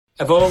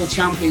Of all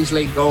Champions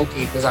League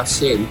goalkeepers I've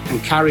seen, and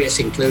Karius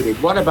included,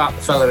 what about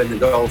the fella in the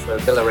goal for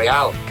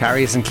Villarreal?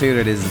 Karius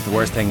included is the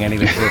worst thing any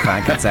Liverpool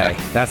fan could say.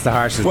 That's the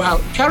harshest. Well,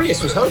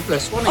 Karius was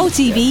hopeless, wasn't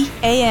he?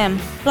 OTB AM,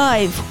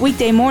 live,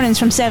 weekday mornings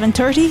from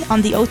 7:30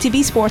 on the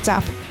OTB Sports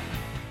app.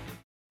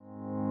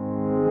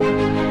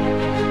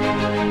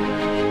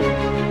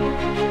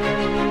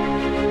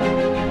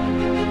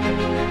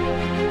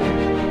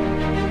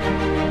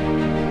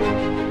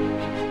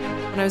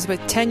 When I was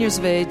about 10 years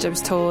of age, I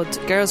was told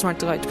girls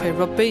weren't allowed to play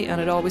rugby, and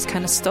it always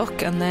kind of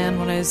stuck. And then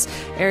when I was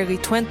early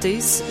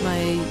 20s,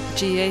 my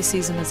GAA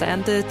season has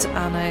ended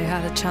and I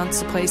had a chance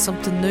to play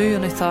something new,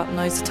 and I thought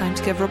now's the time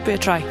to give rugby a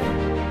try.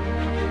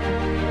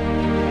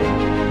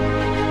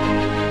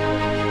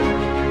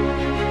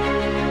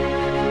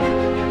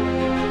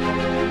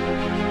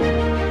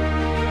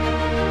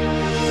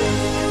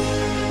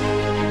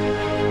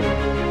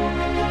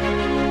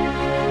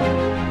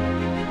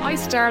 I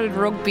started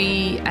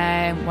rugby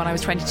when I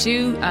was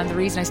 22, and the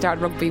reason I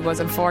started rugby was,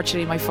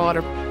 unfortunately, my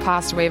father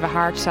passed away of a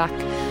heart attack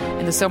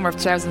in the summer of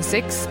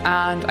 2006,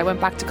 and I went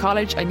back to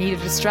college. I needed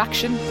a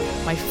distraction.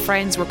 My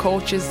friends were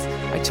coaches.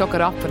 I took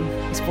it up, and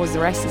I suppose the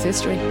rest is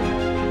history.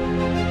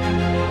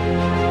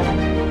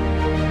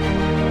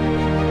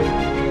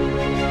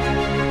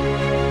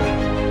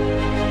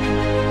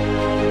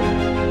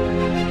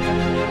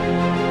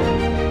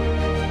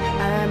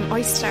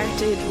 I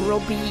started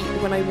rugby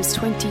when I was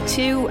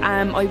 22.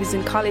 I was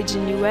in college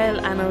in Newell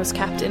and I was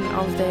captain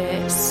of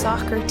the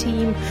soccer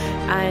team,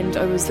 and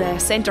I was a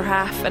centre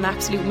half, an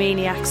absolute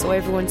maniac, so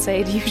everyone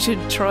said you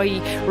should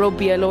try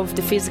rugby. I loved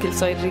the physical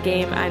side of the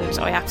game and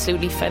I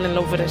absolutely fell in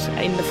love with it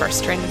in the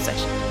first training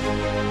session.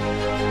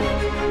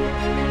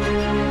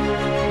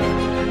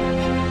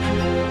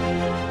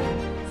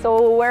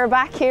 So we're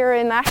back here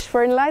in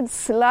Ashbourne,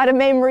 lads. A lot of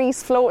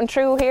memories floating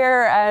through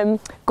here.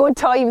 Good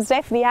times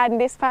definitely had in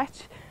this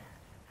patch.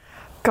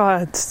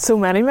 God, so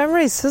many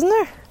memories, isn't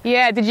there?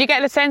 Yeah, did you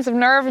get a sense of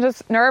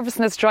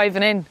nervousness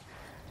driving in?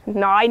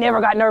 No, I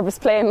never got nervous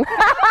playing.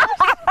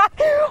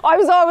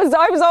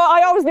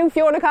 I always knew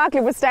Fiona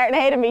Coughlin was starting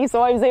ahead of me,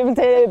 so I was able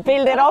to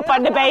build it up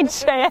on the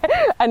bench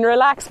and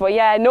relax. But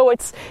yeah, no,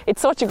 it's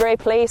such a great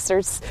place.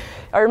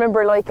 I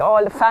remember like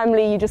all the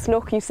family. You just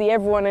look, you see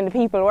everyone and the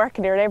people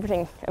working there and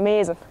everything.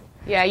 Amazing.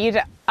 Yeah,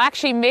 you'd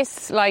actually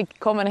miss like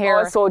coming here.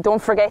 Also, don't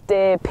forget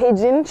the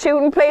pigeon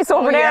shooting place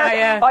over there.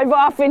 Yeah. I've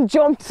often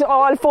jumped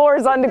all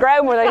fours on the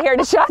ground when I hear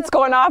the shots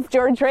going off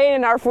during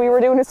training, or if we were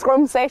doing a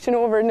scrum session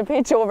over in the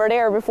pitch over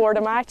there before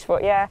the match.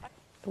 But yeah,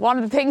 one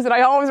of the things that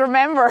I always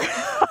remember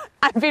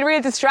and being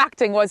really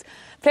distracting was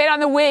playing on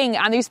the wing,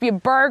 and there used to be a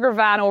burger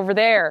van over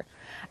there,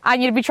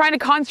 and you'd be trying to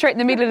concentrate in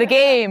the middle of the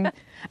game.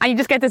 And you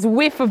just get this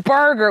whiff of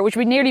burger, which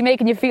would nearly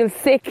making you feel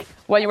sick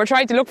when you were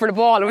trying to look for the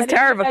ball. It was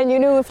terrible. And you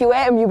knew if you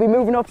ate them, you'd be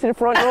moving up to the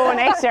front row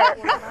next year.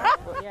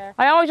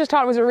 I always just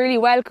thought it was a really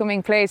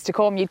welcoming place to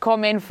come. You'd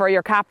come in for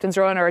your captain's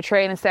run or a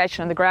training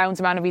session, and the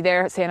groundsman would be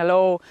there saying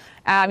hello.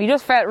 You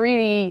just felt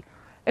it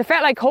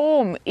felt like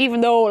home,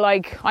 even though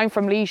like I'm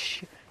from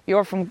Laois,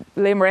 you're from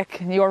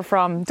Limerick, and you're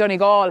from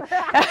Donegal.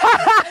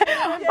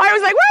 I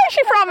was like, where is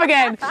she from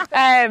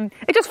again?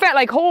 It just felt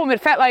like home.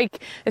 It felt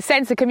like a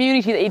sense of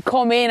community that you'd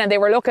come in and they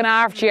were looking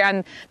after you,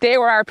 and they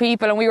were our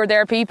people and we were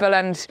their people.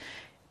 And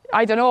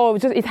I don't know,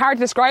 it's hard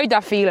to describe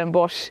that feeling,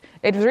 but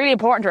it was really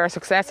important to our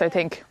success, I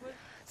think.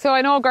 So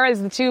I know,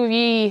 girls, the two of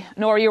you,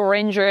 Nora, you were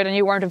injured and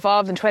you weren't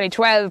involved in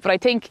 2012, but I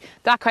think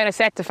that kind of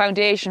set the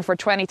foundation for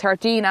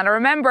 2013. And I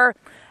remember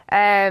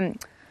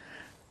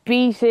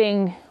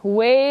beating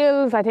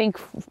Wales, I think,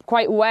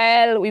 quite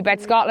well. We bet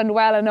Scotland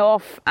well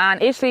enough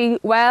and Italy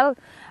well.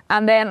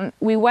 And then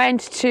we went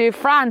to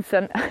France,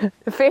 and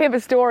the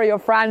famous story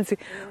of France.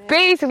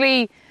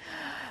 Basically,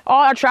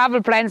 all our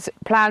travel plans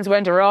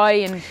went awry.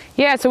 And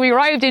yeah, so we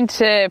arrived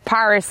into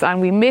Paris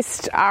and we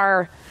missed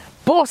our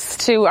bus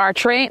to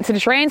the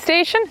train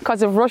station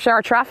because of rush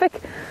hour traffic.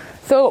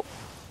 So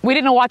we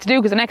didn't know what to do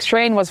because the next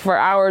train was for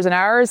hours and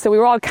hours. So we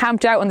were all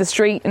camped out on the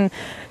street, and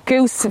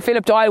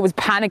Philip Doyle was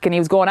panicking. He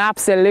was going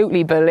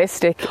absolutely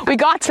ballistic. We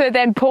got to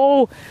then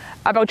Pau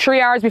about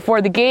 3 hours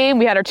before the game.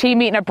 We had our team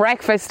meeting at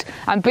breakfast,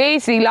 and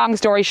basically, long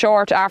story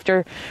short,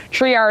 after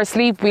 3 hours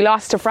sleep, we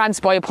lost to France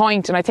by a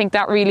point. And I think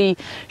that really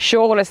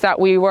showed us that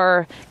we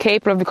were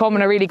capable of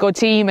becoming a really good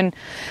team. And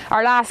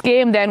our last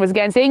game then was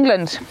against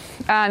England,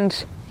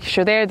 and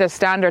sure, they're the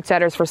standard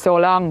setters for so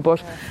long,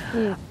 but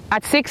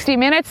at 60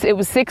 minutes it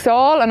was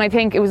 6-6, and I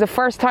think it was the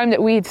first time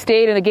that we had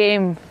stayed in a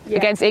game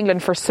against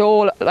England for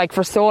so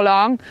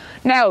long.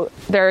 Now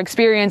their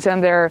experience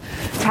and their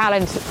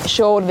talent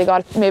showed they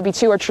got maybe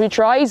 2 or 3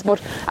 tries,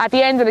 but at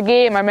the end of the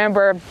game I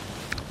remember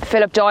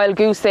Philip Doyle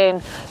Goose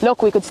saying,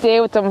 look, we could stay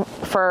with them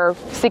for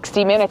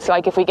 60 minutes,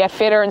 like if we get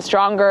fitter and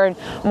stronger and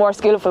more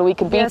skillful we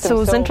could beat them. So it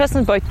was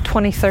interesting about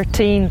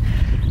 2013,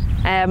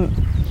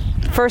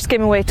 first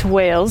game away to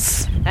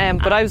Wales,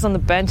 but I was on the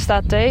bench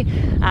that day,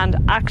 and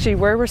actually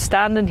where we're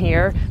standing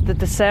here, the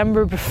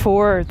December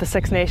before the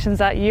Six Nations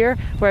that year,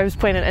 where I was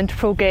playing an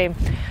Interpro game,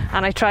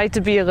 and I tried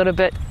to be a little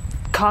bit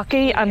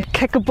cocky and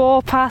kick a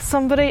ball past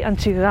somebody, and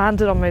she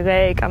landed on my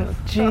leg, and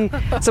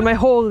so my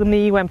whole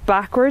knee went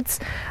backwards,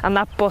 and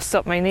that busted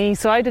up my knee.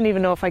 So I didn't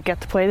even know if I'd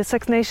get to play the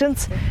Six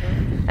Nations.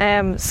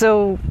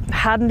 So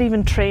hadn't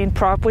even trained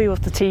properly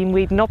with the team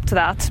leading up to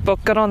that,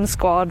 but got on the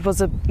squad,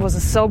 was a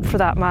sub for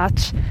that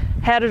match,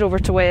 headed over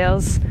to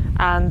Wales,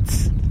 and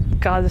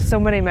God, there's so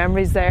many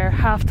memories there.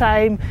 Half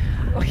time.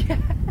 Oh, yeah.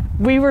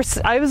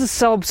 I was a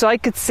sub, so I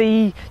could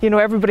see,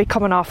 everybody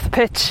coming off the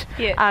pitch.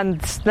 Yeah. And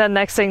then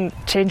next thing,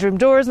 change room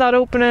doors not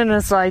opening, and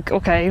it's like,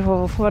 okay,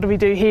 well, what do we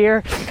do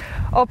here?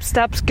 Up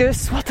steps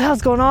Gus. What the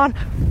hell's going on?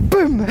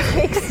 Boom!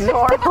 Big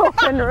storm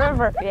up in the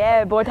river.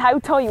 Yeah, but how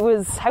tight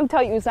was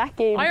that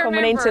game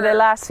coming into the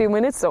last few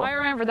minutes? Though I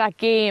remember that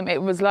game.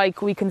 It was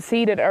like we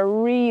conceded a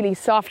really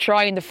soft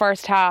try in the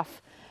first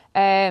half.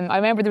 I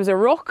remember there was a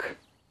ruck,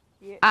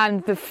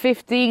 and the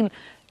 15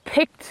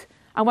 picked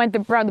and went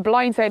around the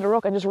blind side of the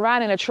ruck and just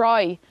ran in a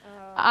try.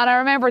 And I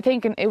remember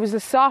thinking it was the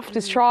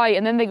softest try,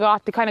 and then they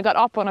kind of got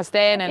up on us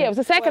then. And it was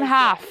the second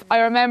half. I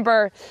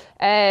remember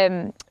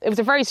it was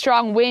a very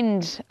strong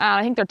wind, and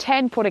I think their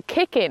 10 put a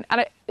kick in,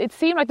 and it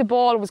seemed like the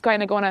ball was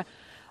kind of going to.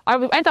 I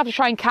went up to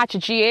try and catch a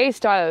GA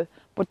style,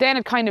 but then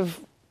it kind of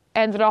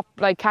ended up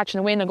like catching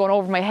the wind and going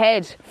over my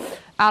head.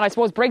 And I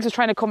suppose Briggs was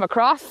trying to come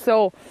across,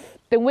 so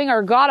the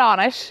winger got on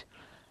it.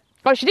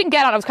 Well, she didn't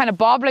get on it, I was kind of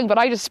bobbling, but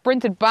I just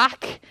sprinted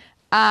back.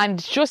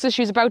 And just as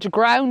she was about to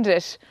ground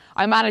it,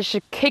 I managed to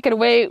kick it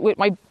away with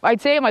my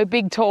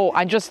big toe,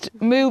 and just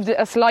moved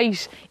a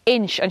slight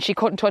inch, and she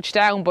couldn't touch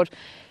down. But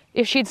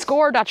if she'd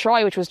scored that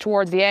try, which was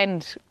towards the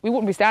end, we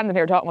wouldn't be standing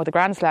here talking about the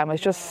Grand Slam.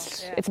 It's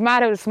just, it's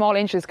mad how the small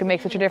inches can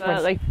make such a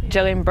difference. Like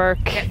Gillian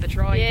Burke. Get the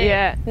try.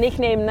 Yeah.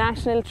 Nicknamed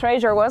National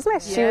Treasure, wasn't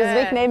it? Yeah. She was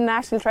nicknamed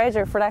National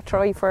Treasure for that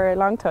try for a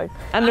long time.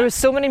 And there was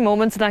so many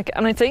moments in that,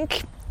 and I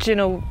think,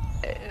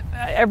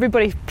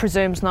 everybody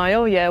presumes now,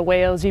 oh yeah,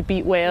 Wales, you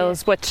beat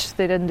Wales, which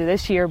they didn't do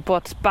this year,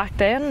 but back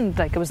then,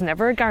 it was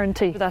never a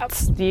guarantee. That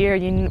year,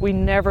 we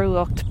never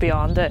looked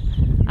beyond it.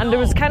 And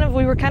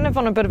we were kind of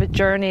on a bit of a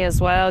journey as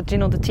well.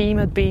 The team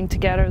had been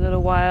together a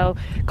little while,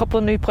 a couple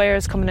of new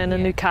players coming in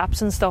and new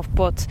caps and stuff,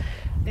 but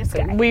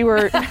we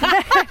were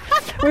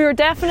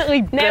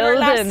definitely building. Never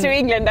lost to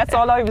England, that's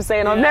all I was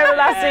saying. I've never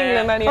lost to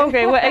England anyway.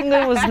 Okay, well,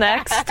 England was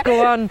next.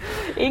 Go on.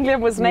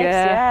 England was next,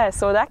 yeah.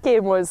 So that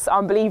game was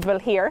unbelievable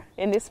here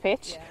in this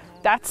pitch.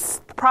 That's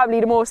probably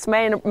the most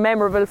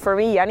memorable for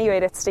me anyway,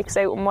 that sticks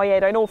out in my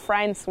head. I know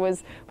France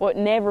was, but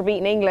never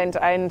beaten England,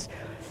 and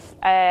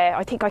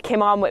I think I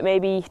came on with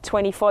maybe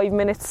 25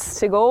 minutes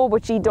to go,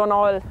 but she'd done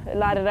a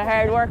lot of the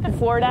hard work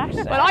before that.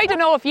 Well, I don't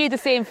know if you had the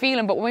same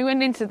feeling, but when we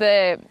went into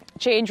the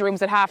change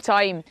rooms at half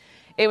time,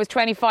 it was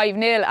 25-0,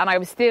 and I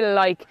was still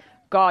like,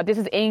 God, this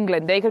is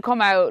England. They could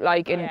come out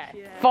like in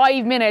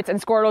 5 minutes and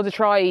score loads of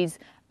tries.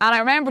 And I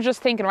remember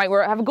just thinking, right, we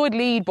have a good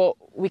lead, but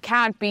we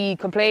can't be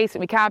complacent,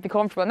 we can't be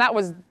comfortable. And that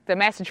was the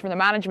message from the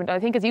management. I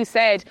think, as you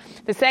said,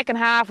 the second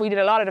half we did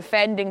a lot of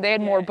defending, they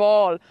had more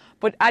ball.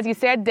 But as you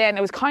said then,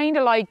 it was kind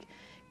of like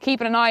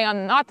keeping an eye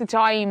on, not the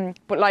time,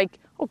 but like,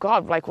 oh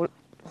God, like, well,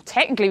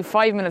 technically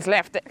 5 minutes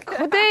left.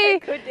 Could they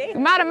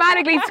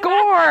mathematically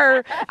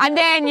score? And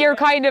then you're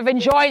kind of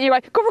enjoying, you're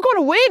like, God, we're going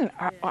to win.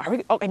 Are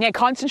we? Oh, and yeah,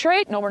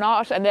 concentrate. No, we're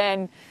not. And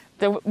then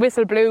the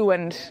whistle blew,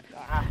 and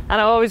I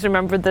always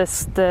remember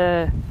this,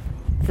 the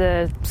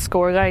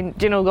scoreline,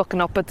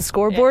 looking up at the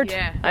scoreboard.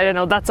 Yeah. I don't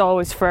know, that's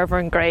always forever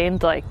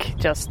ingrained, like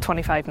just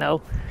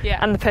 25-0. Yeah.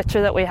 And the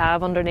picture that we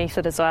have underneath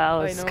it as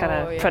well is kind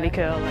of pretty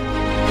cool.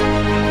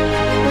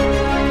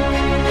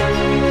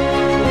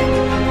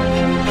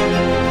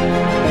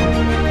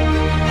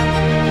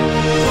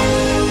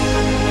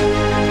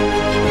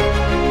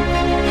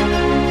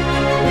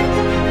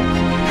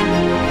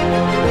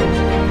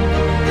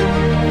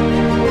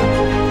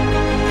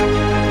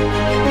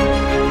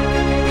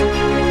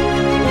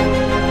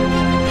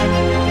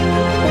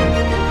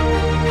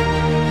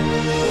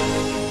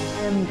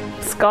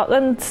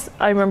 Scotland,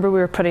 I remember we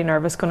were pretty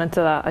nervous going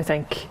into that, I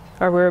think.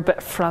 Or we were a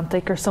bit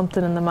frantic or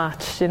something in the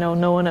match,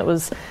 knowing it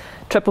was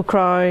Triple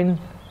Crown,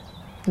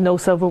 no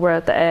silverware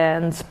at the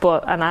end,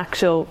 but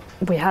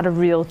we had a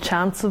real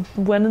chance of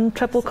winning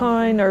Triple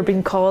Crown, or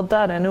being called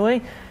that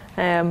anyway.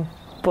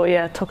 But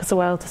yeah, it took us a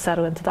while to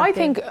settle into that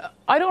game.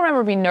 I don't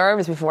remember being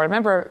nervous before. I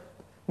remember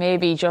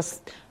maybe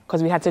just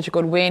because we had such a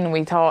good win,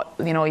 we thought,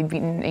 we'd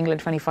beaten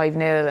England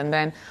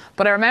 25-0,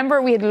 but I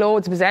remember we had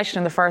loads of possession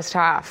in the first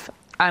half,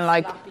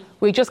 and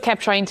we just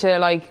kept trying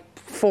to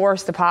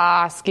force the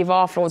pass, give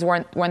off loads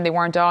when they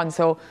weren't on.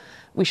 So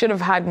we should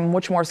have had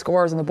much more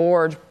scores on the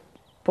board.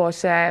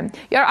 But I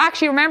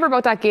actually remember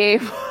about that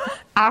game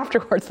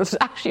afterwards. There was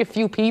actually a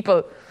few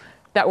people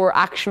that were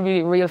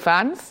actually real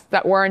fans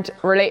that weren't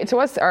related to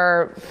us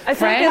or I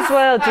friends. think as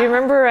well. Do you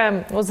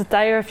remember? Was it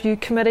Dyer Review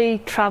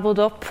Committee travelled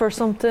up or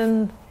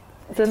something?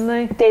 Didn't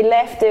they? They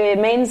left the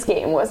men's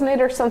game, wasn't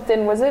it, or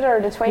something? Was it, or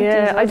the 20s?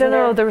 Yeah, I don't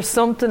know. There was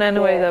something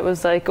anyway that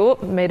was like,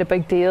 made a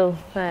big deal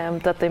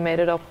that they made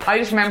it up. I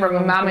just remember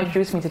my mum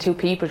introduced me to two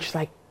people. She's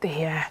like,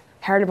 they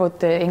heard about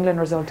the England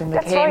result and they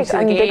came to the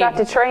game. They got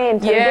to train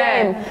to the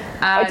game.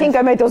 I think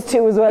I met those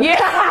two as well. Yeah.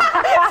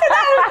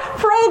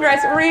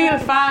 progress, real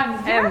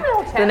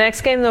fans. The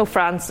next game, though,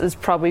 France, is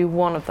probably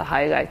one of the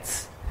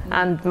highlights.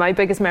 And my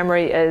biggest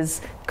memory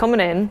is coming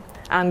in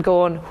and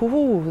going,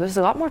 ooh, there's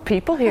a lot more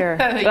people here.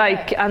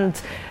 Like, and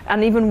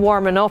even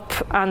warming up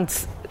and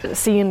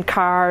seeing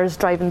cars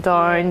driving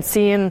down,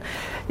 seeing,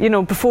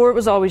 before it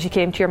was always you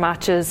came to your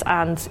matches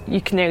and you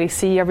can nearly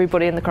see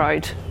everybody in the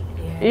crowd.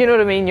 You know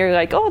what I mean? You're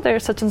like, oh,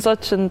 there's such and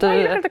such. And you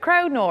look at the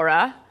crowd,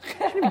 Nora.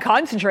 You shouldn't be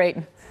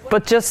concentrating.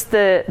 But just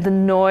the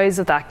noise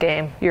of that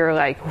game, you're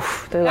like,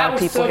 there are a lot of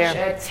people here.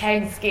 That was such a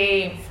tense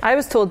game. I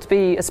was told to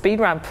be a speed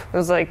ramp. It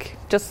was like,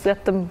 just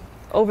let them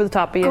over the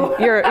top of you.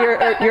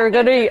 You're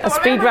going to be a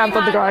speed ramp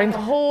on the ground. The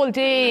whole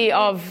day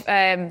of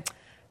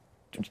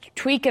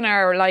tweaking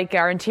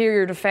our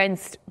interior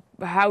defence,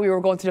 how we were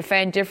going to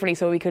defend differently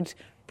so we could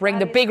bring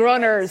the big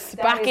runners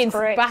back in. Do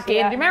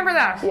you remember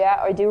that?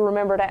 Yeah, I do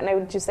remember that. Now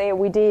that you say it,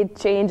 we did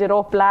change it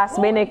up last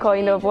minute,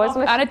 kind of,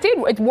 wasn't it? And it did.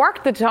 It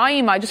worked the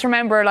time. I just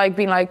remember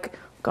being like,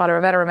 God, I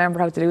better remember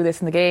how to do this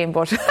in the game.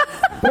 But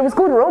it was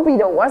good rugby,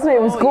 though, wasn't it?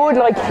 It was good.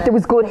 There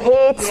was good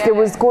hits. There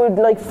was good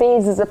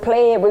phases of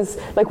play. It was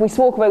like we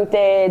spoke about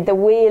the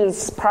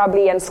Wales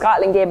probably and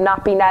Scotland game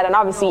not being that, and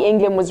obviously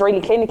England was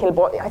really clinical.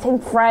 But I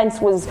think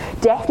France was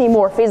definitely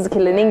more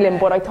physical than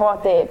England. But I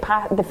thought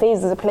the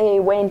phases of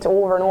play went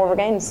over and over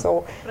again.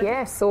 So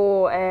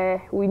yeah,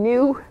 we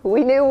knew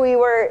we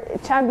were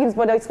champions.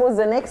 But I suppose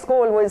the next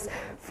goal was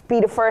be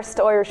the first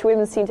Irish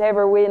women's team to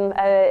ever win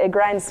a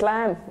Grand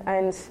Slam,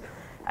 and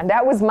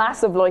that was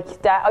massive.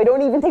 Like that, I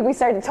don't even think we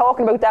started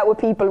talking about that with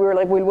people. We were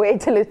like, we'll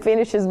wait till it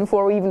finishes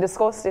before we even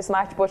discuss this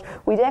match. But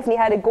we definitely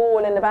had a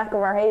goal in the back of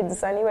our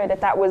heads anyway,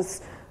 that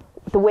was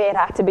the way it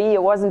had to be.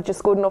 It wasn't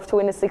just good enough to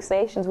win the Six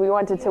Nations. We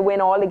wanted to win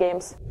all the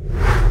games.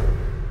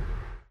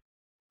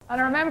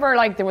 And I remember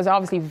there was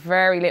obviously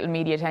very little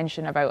media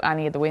attention about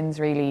any of the wins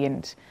really,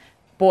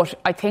 but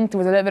I think there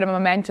was a little bit of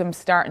momentum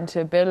starting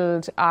to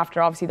build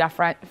after obviously that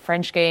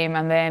French game,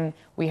 and then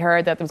we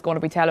heard that there was going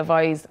to be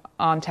televised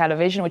on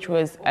television, which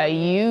was a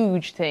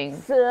huge thing.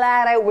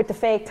 Flat out with the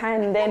fake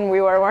tan then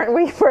weren't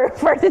we, for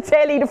the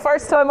telly. The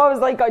first time I was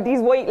like, God,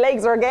 these white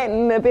legs are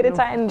getting a bit of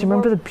tan. Do you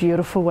remember the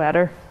beautiful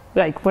weather?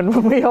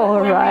 When we all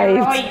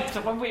arrived?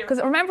 Because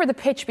I remember the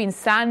pitch being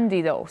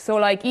sandy though,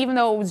 so even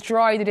though it was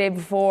dry the day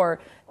before,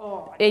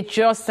 it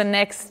just the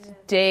next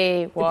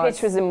day was... The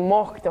pitch was in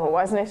muck though,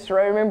 wasn't it?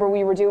 I remember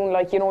we were doing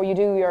you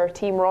do your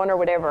team run or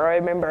whatever. I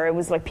remember it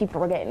was people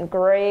were getting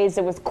grazed,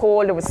 it was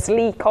cold, there was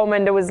sleet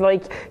coming, there was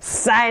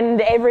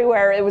sand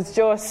everywhere. It was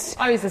just...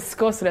 I was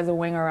disgusted as a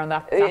winger on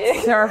that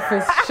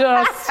surface.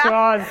 Just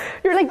was...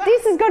 You're like,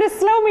 this is going to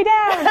slow me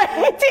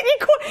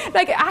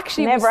down.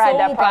 Actually Never it was had so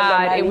that problem,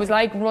 bad. Maddie. It was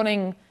like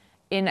running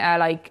in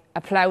a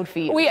ploughed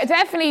field. We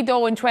definitely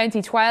though in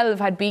 2012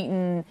 had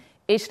beaten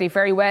Italy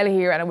very well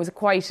here, and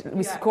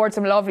we scored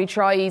some lovely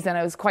tries and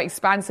it was quite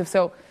expansive,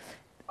 so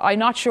I'm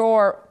not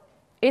sure.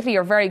 Italy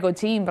are a very good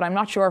team, but I'm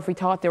not sure if we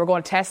thought they were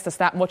going to test us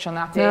that much on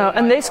that day. No,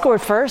 and they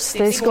scored first.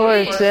 They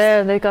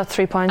got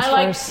 3 points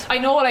first. I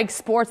know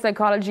sports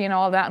psychology and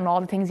all that and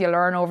all the things you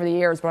learn over the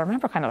years, but I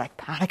remember kind of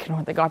panicking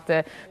when they got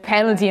the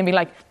penalty and being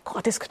like,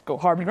 God, this could go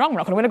horribly wrong, we're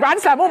not going to win a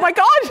Grand Slam, oh my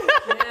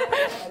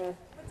God.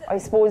 I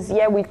suppose,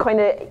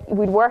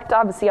 we'd worked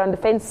obviously on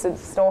defensive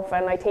stuff,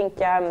 and I think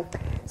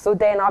so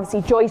then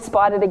obviously Joy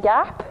spotted a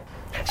gap.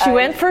 She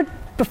went for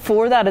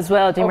before that as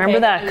well. Do you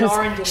remember that?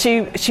 Because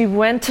she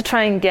went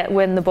to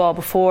win the ball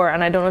before,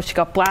 and I don't know if she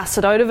got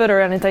blasted out of it or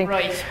anything.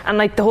 Right. And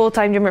the whole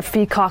time you remember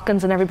Fee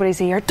Cockins and everybody's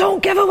here,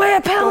 don't give away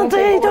a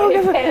penalty, don't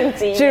give away a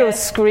penalty. She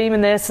was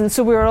screaming this, and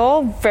so we were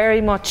all very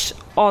much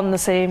on the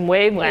same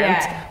wavelength.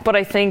 Yeah. But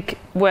I think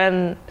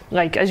when,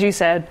 as you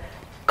said,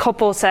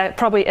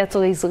 probably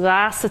Italy's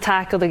last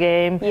attack of the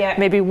game,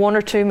 maybe 1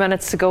 or 2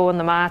 minutes to go in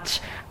the match,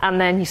 and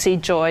then you see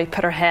Joy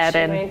put her head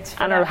in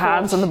and her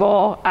hands on the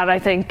ball, and I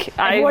think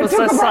everyone I was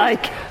just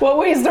like, what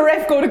way is the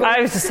ref going to go?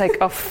 I was just like,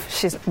 oh,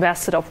 she's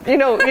messed it up.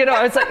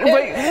 It's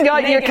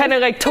like you're kind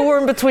of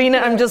torn between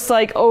it. I'm just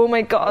like, oh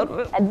my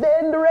God. And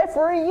then the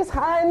referee's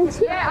hand.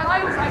 Yeah, and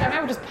I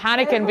remember just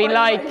panicking, being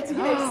like,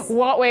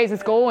 what way is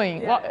this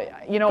going?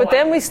 But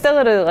then we still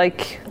had a bit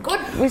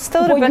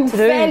to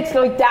do. You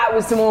felt like that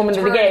was the moment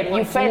of the game.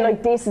 You felt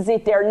like this is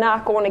it. They're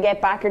not going to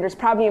get back here. There's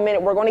probably a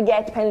minute. We're going to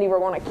get the penalty. We're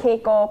going to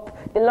kick up.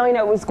 The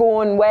line-out was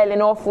going well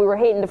enough. We were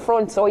hitting the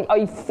front. So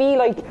I feel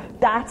like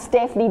that's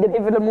definitely the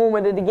pivotal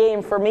moment of the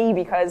game for me,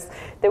 because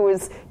you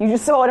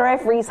just saw the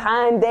referee's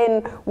hand.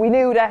 Then we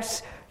knew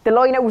that the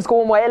line-out was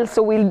going well.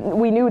 So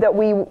we knew that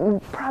we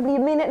probably a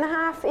minute and a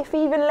half, if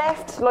even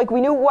left. We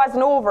knew it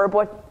wasn't over,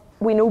 but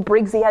we knew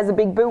Briggsy has a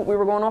big boot. We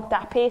were going up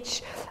that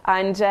pitch,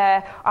 and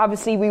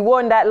obviously we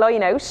won that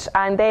line out.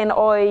 And then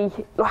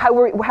how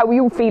were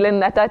you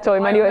feeling at that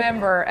time? Anyway, I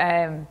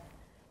remember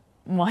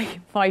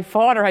my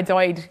father had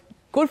died a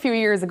good few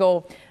years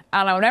ago,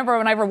 and I remember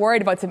when I were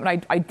worried about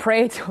something, I'd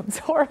pray to him.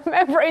 So I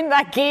remember in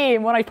that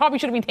game when I probably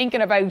should have been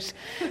thinking about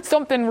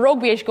something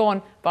rugby-ish,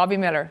 going, Bobby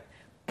Miller,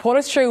 put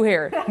us through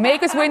here.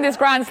 Make us win this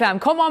Grand Slam.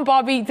 Come on,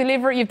 Bobby,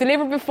 deliver. You've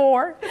delivered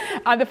before.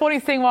 And the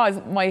funniest thing was,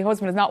 my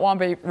husband is not one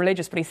to be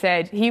religious, but he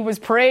said he was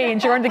praying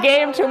during the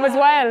game to him as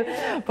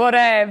well. But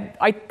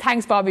I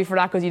thanks Bobby for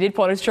that, because you did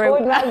put us through.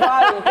 Good man,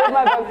 Bobby. Good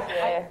man,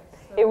 Bobby.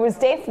 It was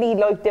definitely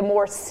like the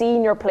more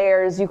senior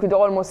players, you could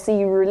almost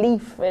see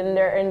relief in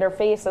their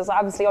faces.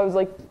 Obviously, I was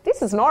like,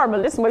 this is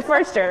normal. This is my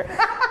first year.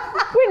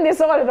 Win this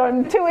all the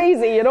time, too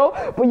easy, you know.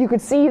 But you could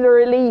see the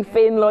relief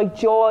in like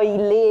Joy,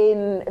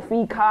 Lynn,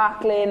 Fee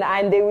Coughlin,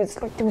 and there was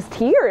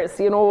tears,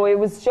 you know. It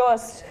was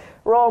just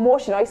raw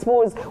emotion. I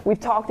suppose we've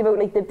talked about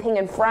like the thing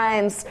in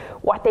France,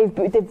 what they've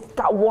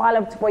got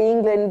walloped by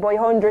England by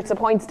hundreds of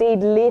points.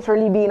 They'd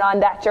literally been on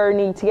that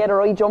journey together.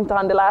 I jumped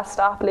on the last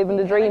stop, living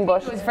the dream.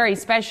 But it was very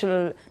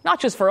special, not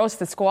just for us,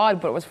 the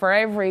squad, but it was for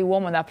every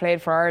woman that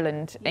played for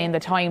Ireland in the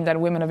time that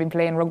women have been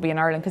playing rugby in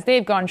Ireland, because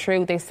they've gone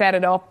through, they set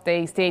it up,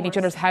 they stayed in each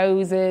other's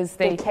houses,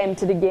 they came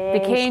to the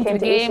games. They came to the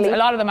games. Italy. A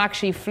lot of them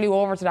actually flew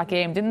over to that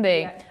game, didn't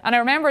they? Yeah. And I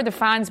remember the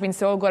fans being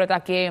so good at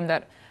that game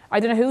that I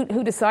don't know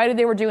who decided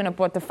they were doing it,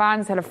 but the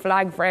fans had a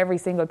flag for every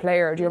single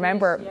player. Do you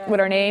remember? With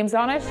our names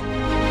on it?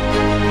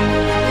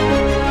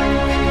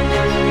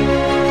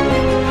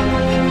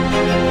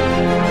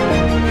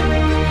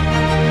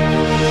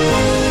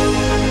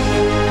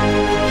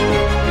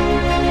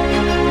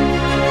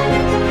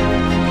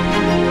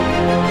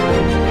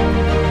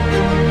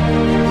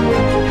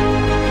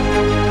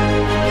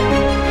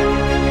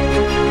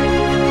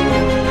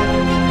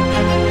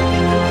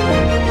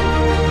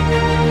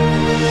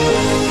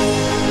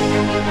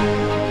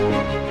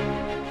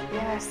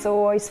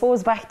 So I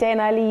suppose back then,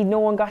 Ali, no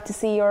one got to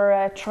see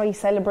your try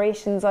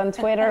celebrations on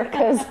Twitter,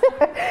 because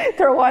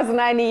there wasn't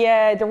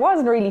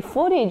really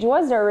footage,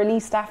 was there,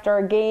 released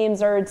after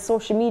games, or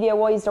social media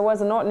wise there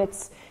wasn't nothing.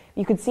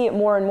 You could see it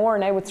more and more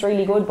now. It's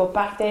really good, but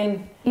back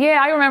then... Yeah,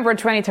 I remember in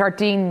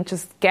 2013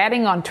 just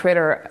getting on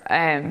Twitter,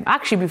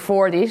 actually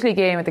before the Italy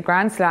game at the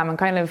Grand Slam, and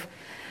kind of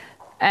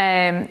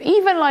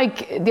even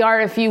like the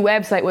RFU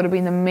website would have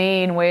been the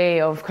main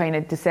way of kind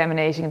of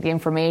disseminating the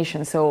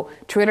information. So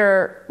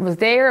Twitter was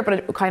there, but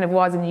it kind of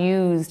wasn't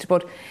used.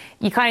 But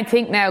you kind of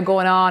think now,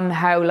 going on,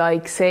 how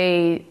like,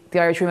 say, the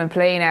Irish women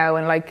play now,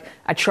 and like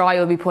a try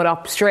will be put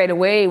up straight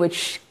away,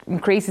 which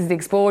increases the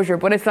exposure.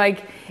 But it's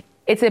like,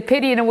 it's a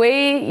pity in a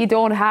way you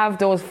don't have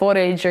those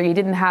footage, or you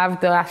didn't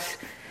have that.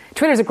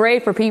 Twitter's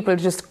great for people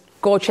to just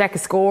go check a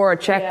score, or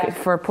check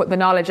for putting the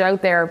knowledge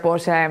out there.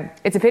 But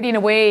it's a pity in a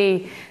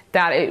way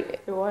that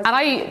and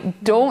I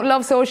don't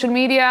love social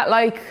media.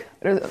 Like,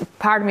 there's a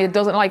part of me that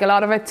doesn't like a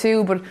lot of it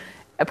too, but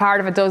a part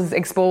of it does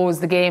expose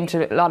the game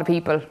to a lot of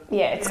people.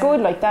 Yeah, it's good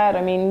like that.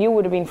 I mean, you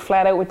would have been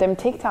flat out with them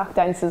TikTok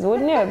dances,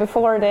 wouldn't you,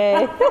 before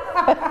the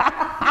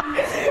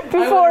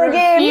before a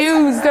game?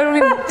 I don't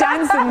even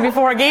dancing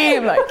before a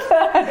game. Like,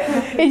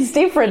 it's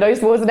different, I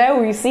suppose. Now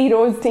we see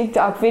those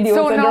TikTok videos,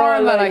 so and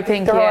normal, like, I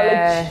think.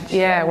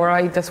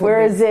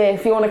 Whereas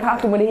if Fiona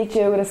Coughlin would hit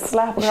you with a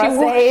slap across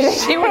the head,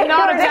 she would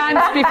not have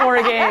danced before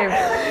a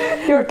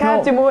game. Your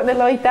captain wouldn't have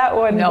liked that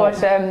one. No.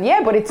 But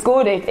but it's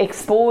good. It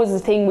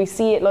exposes thing. We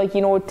see it, like,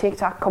 you know,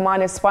 TikTok come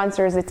on as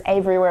sponsors. It's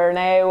everywhere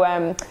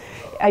now.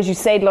 As you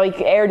said,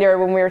 like earlier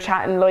when we were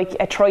chatting, like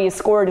a try is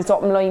scored, it's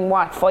up in line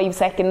 5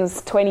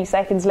 seconds, 20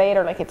 seconds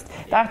later. Like,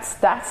 that's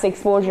the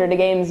exposure the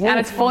games need. And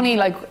it's funny,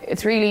 like,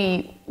 it's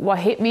really what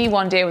hit me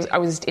one day was I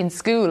was in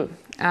school,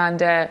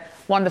 and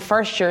one of the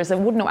first years, I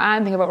wouldn't know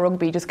anything about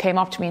rugby, just came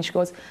up to me and she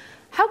goes,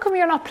 "How come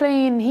you're not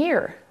playing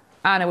here?"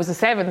 And it was a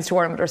sevens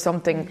tournament or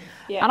something.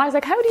 Yeah. And I was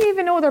like, "How do you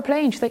even know they're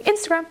playing?" She's like,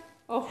 "Instagram."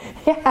 Oh.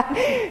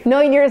 Yeah,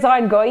 9 years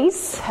on,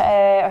 guys,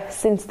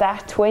 since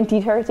that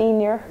 2013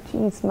 year.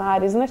 Jeez,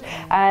 mad, isn't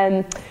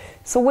it?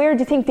 So where do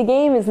you think the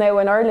game is now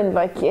in Ireland?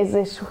 Like, is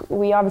it,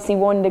 we obviously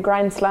won the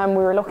Grand Slam,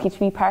 we were lucky to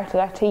be part of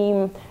that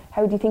team.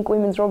 How do you think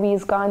women's rugby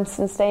has gone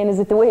since then? Is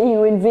it the way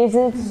you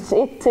envisaged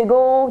it to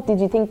go? Did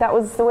you think that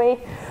was the way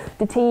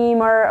the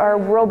team or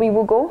rugby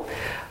would go?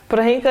 But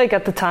I think, like,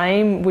 at the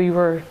time we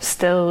were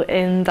still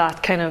in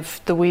that kind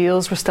of, the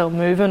wheels were still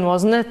moving,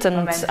 wasn't it?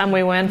 And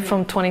we went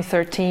from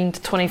 2013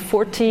 to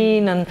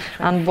 2014,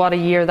 and what a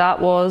year that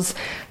was.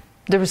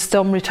 There was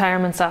some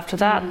retirements after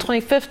that.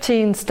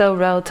 2015 still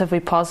relatively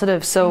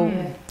positive. So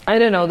I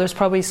don't know. There's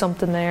probably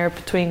something there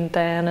between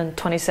then and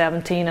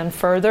 2017 and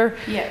further.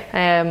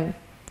 Yeah.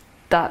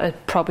 That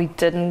it probably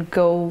didn't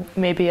go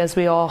maybe as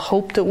we all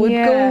hoped it would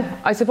go.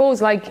 I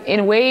suppose, like,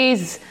 in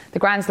ways the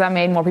Grand Slam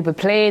made more people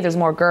play, there's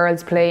more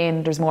girls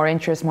playing, there's more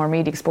interest, more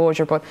media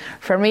exposure. But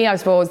for me, I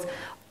suppose,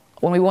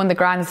 when we won the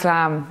Grand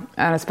Slam,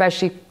 and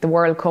especially the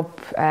World Cup,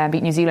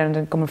 beat New Zealand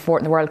and coming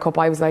fourth in the World Cup,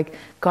 I was like,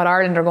 God,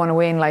 Ireland are going to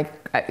win.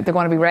 Like, they're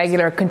going to be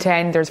regular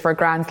contenders for a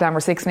Grand Slam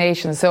or Six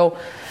Nations. So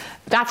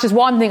that's just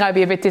one thing I'd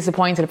be a bit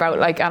disappointed about.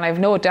 Like, and I've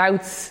no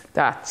doubts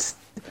that,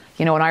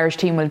 you know, an Irish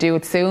team will do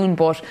it soon,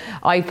 but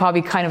I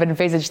probably kind of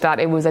envisaged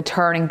that it was a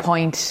turning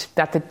point,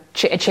 that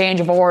a change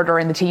of order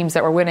in the teams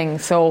that were winning.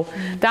 So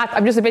that,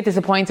 I'm just a bit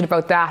disappointed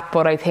about that,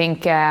 but I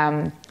think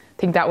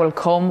that will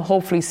come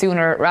hopefully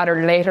sooner rather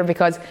than later,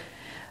 because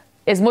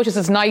as much as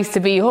it's nice to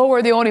be,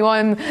 we're the only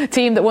one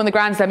team that won the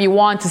Grand Slam, you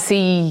want to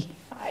see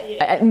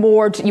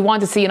more. You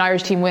want to see an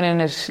Irish team winning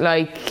it,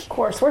 like. Of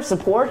course, we're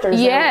supporters.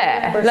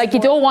 Yeah, like you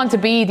don't want to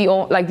be the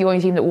only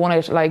team that won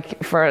it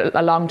like for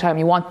a long time.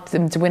 You want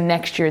them to win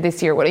next year,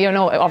 this year. You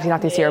know, obviously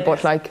not this year,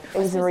 but like it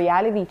was a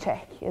reality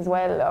check as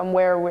well on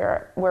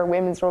where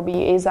women's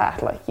rugby is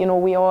at. Like, you know,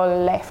 we all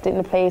left it in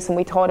a place and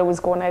we thought it was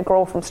going to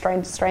grow from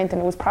strength to strength,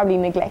 and it was probably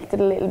neglected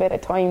a little bit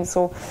at times.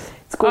 So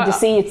it's good to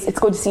see. It's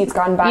good to see it's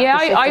gone back.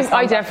 Yeah,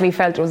 I definitely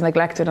felt it was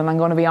neglected, and I'm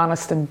going to be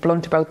honest and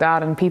blunt about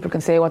that. And people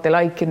can say what they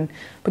like,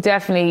 but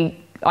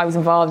definitely I was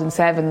involved in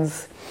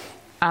sevens.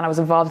 And I was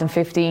involved in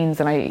 15s,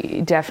 and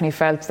I definitely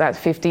felt that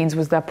 15s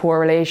was that poor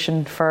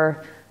relation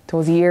for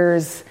those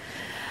years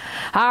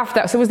after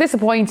that. So it was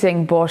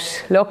disappointing,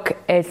 but look,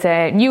 it's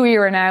a new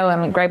era now,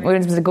 and Greg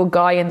Williams was a good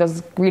guy, and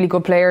there's really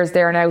good players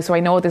there now. So I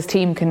know this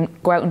team can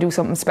go out and do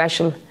something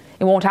special.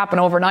 It won't happen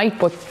overnight,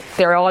 but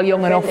they're all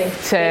young enough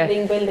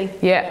to... Building.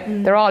 Yeah,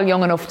 they're all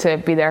young enough to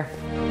be there.